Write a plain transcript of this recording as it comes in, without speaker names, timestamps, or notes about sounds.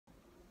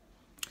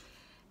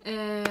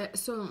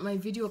So my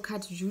video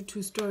cut due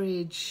to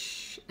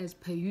storage as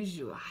per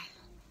usual.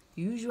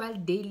 Usual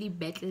daily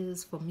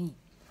battles for me.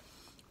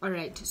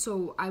 Alright,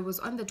 so I was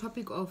on the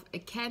topic of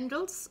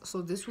candles.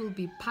 So this will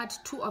be part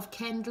 2 of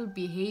candle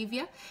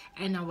behavior,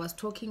 and I was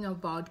talking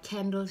about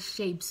candle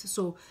shapes.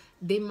 So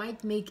they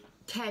might make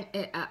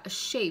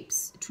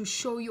shapes to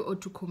show you or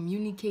to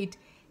communicate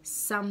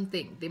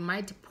something. They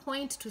might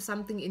point to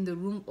something in the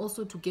room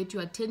also to get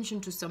your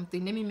attention to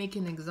something. Let me make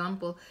an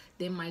example.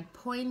 They might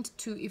point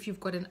to, if you've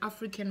got an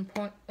African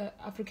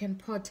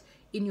pot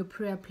in your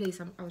prayer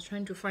place. I was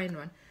trying to find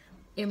one.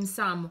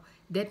 Emsamo,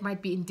 that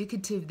might be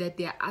indicative that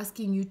they are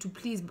asking you to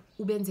please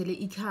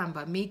ubenzele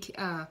ikamba, make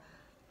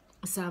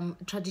some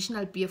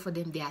traditional beer for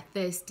them. They are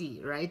thirsty,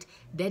 right?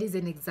 That is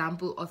an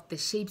example of the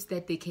shapes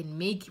that they can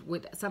make.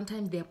 With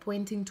sometimes they are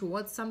pointing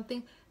towards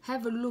something.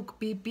 Have a look,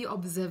 be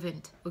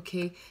observant,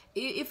 okay?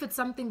 If it's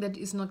something that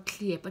is not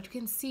clear, but you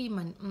can see,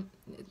 man,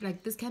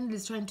 like this candle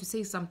is trying to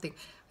say something.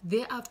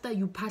 Thereafter,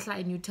 you pasla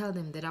and you tell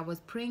them that I was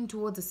praying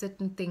towards a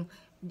certain thing.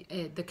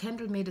 The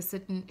candle made a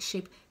certain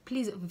shape.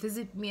 Please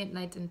visit me at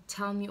night and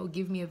tell me or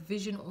give me a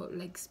vision or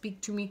like speak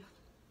to me.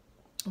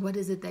 What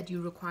is it that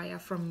you require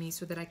from me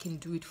so that I can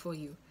do it for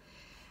you?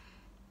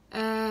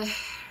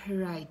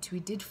 Right, we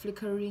did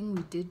flickering,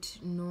 we did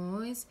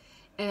noise.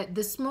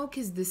 The smoke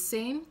is the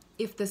same.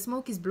 If the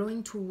smoke is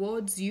blowing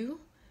towards you,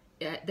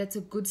 that's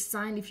a good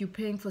sign if you're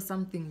praying for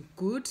something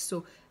good.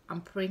 So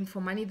I'm praying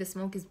for money. The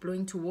smoke is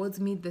blowing towards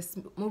me. The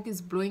smoke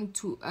is blowing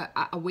to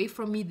away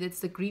from me. That's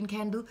the green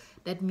candle.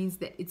 That means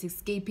that it's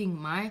escaping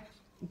my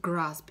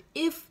grasp.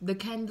 If the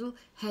candle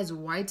has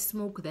white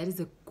smoke, that is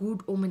a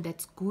good omen.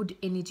 That's good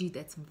energy.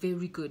 That's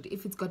very good.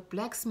 If it's got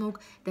black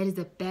smoke, that is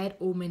a bad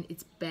omen.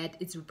 It's bad.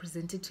 It's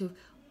representative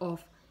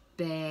of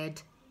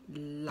bad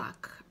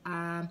luck.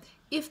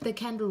 If the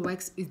candle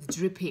wax is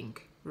dripping,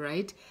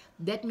 right,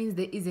 that means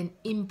there is an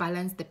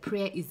imbalance. The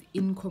prayer is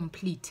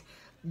incomplete.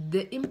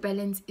 The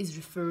imbalance is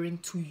referring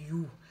to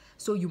you.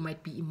 So you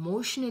might be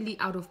emotionally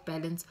out of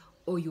balance,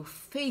 or your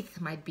faith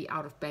might be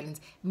out of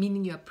balance,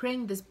 meaning you are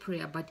praying this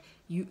prayer, but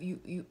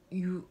you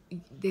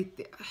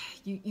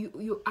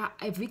are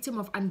a victim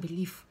of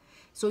unbelief.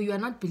 So you are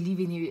not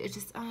believing. You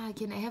just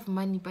can I have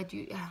money, but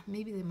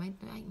maybe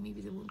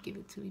they won't give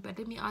it to me, but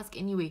let me ask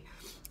anyway.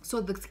 So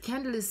the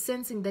candle is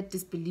sensing that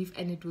disbelief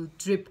and it will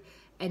drip.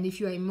 And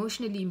if you are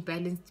emotionally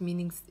imbalanced,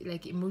 meaning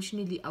like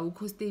emotionally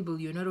stable,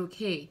 you're not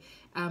okay,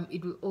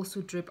 it will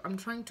also drip. I'm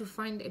trying to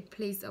find a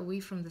place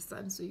away from the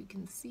sun so you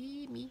can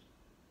see me.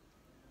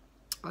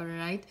 All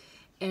right.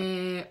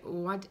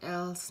 What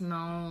else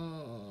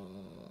now?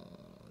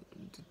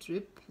 The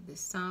drip, the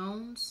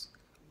sounds.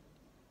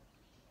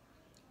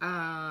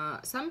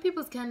 Some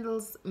people's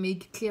candles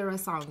make clearer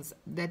sounds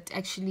that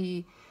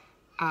actually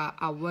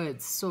are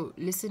words. So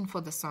listen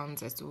for the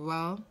sounds as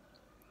well.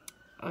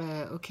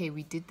 Okay,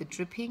 we did the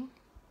dripping,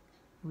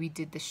 we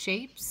did the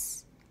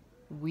shapes,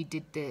 we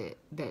did the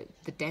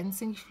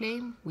dancing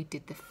flame, we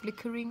did the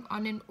flickering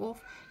on and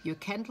off. Your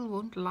candle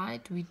won't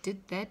light, we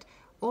did that.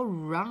 All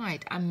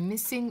right, I'm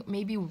missing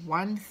maybe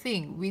one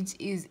thing, which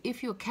is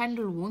if your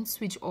candle won't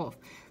switch off.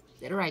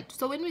 Right,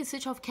 so when we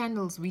switch off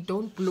candles, we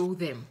don't blow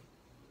them.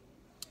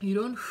 You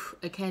don't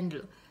a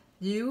candle,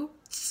 you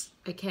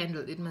a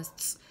candle. It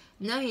must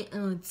now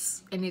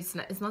and it's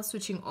not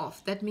switching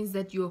off. That means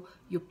that your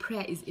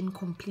prayer is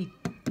incomplete.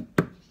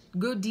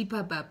 Go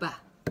deeper, Baba.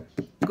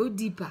 Go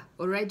deeper.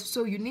 All right.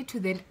 So you need to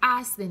then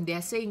ask them. They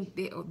are saying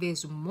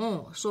there's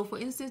more. So for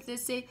instance,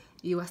 let's say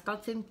you are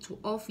starting to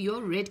off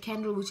your red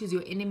candle, which is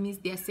your enemies.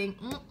 They are saying,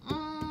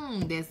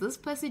 there's this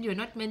person you're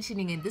not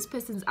mentioning, and this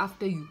person's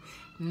after you.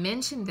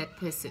 Mention that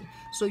person.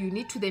 So you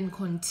need to then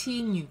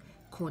continue.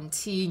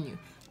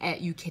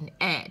 You can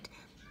add.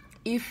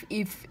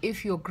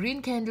 If your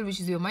green candle, which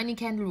is your money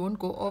candle, won't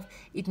go off,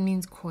 it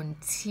means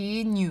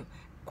continue.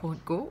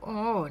 Go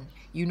on.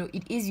 You know,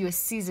 it is your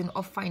season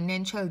of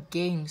financial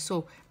gain.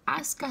 So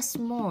ask us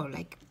more.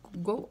 Like,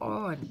 go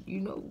on.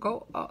 You know,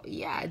 go on.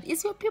 Yeah,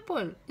 it's your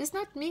people. It's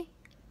not me.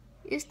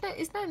 It's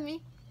not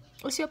me.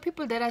 It's your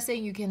people that are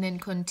saying you can then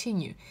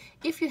continue.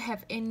 If you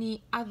have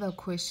any other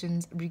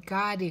questions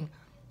regarding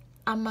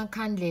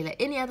amakhandlela,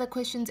 any other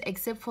questions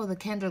except for the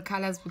candle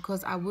colors,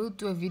 because I will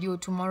do a video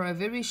tomorrow, a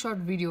very short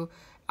video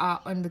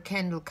on the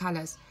candle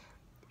colors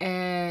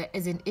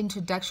as an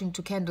introduction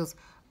to candles.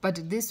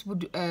 But this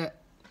would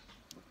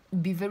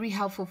be very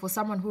helpful for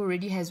someone who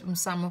already has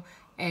umsamo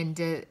and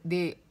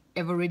they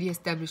have already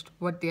established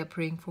what they are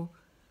praying for.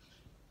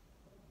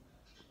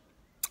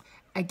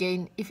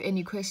 Again, if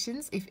any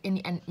questions, if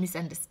any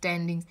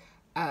misunderstandings,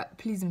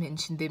 please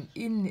mention them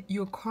in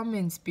your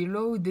comments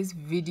below this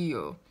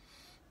video.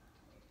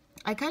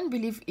 I can't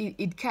believe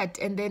it cut,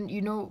 and then,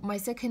 you know, my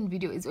second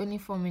video is only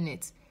 4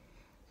 minutes.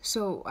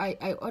 So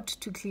I ought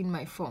to clean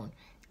my phone.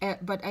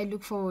 But I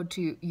look forward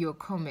to your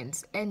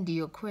comments and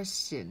your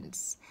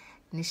questions.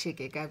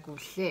 Nisheke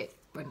kakuhle,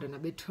 bantwana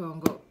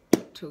bethongo,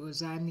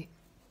 thokozani,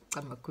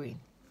 Camaqueen.